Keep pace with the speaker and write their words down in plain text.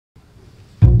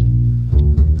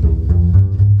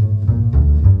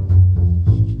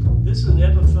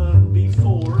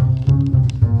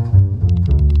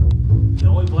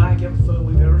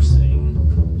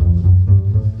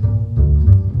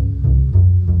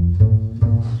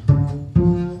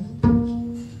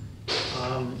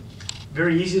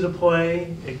very easy to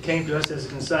play. It came to us as a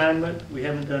consignment. We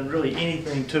haven't done really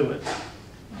anything to it.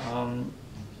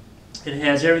 It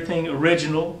has everything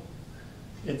original.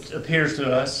 It appears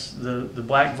to us. The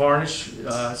black varnish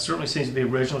certainly seems to be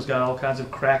original. It's got all kinds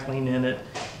of crackling in it.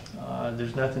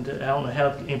 There's nothing to, I don't know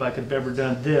how anybody could have ever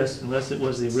done this unless it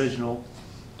was the original.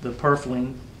 The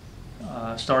purfling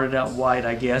started out white,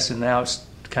 I guess, and now it's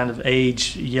kind of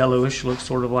aged yellowish, looks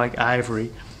sort of like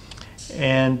ivory.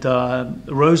 And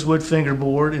rosewood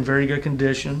fingerboard in very good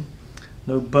condition.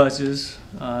 No buzzes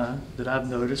that I've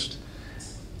noticed.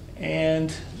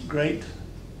 And great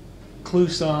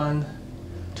Kluson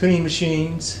tuning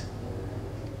machines,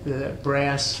 that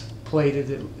brass plated,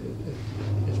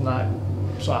 if not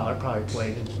solid, probably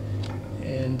plated,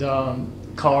 and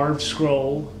carved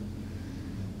scroll.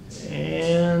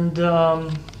 And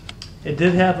it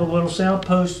did have a little sound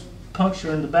post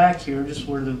puncture in the back here, just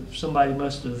where somebody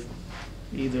must have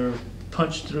either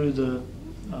punched through the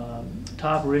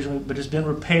top originally, but it's been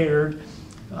repaired.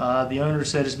 The owner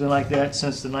said it's been like that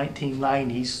since the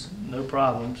 1990s, no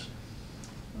problems.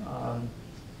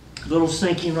 Little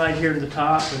sinking right here to the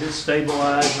top, but it's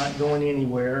stabilized, not going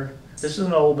anywhere. This is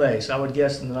an old bass, I would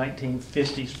guess in the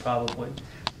 1950s probably.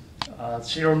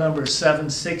 Serial number is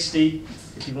 760,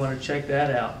 if you want to check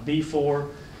that out. B4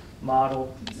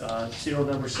 model, serial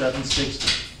number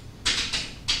 760.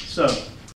 So,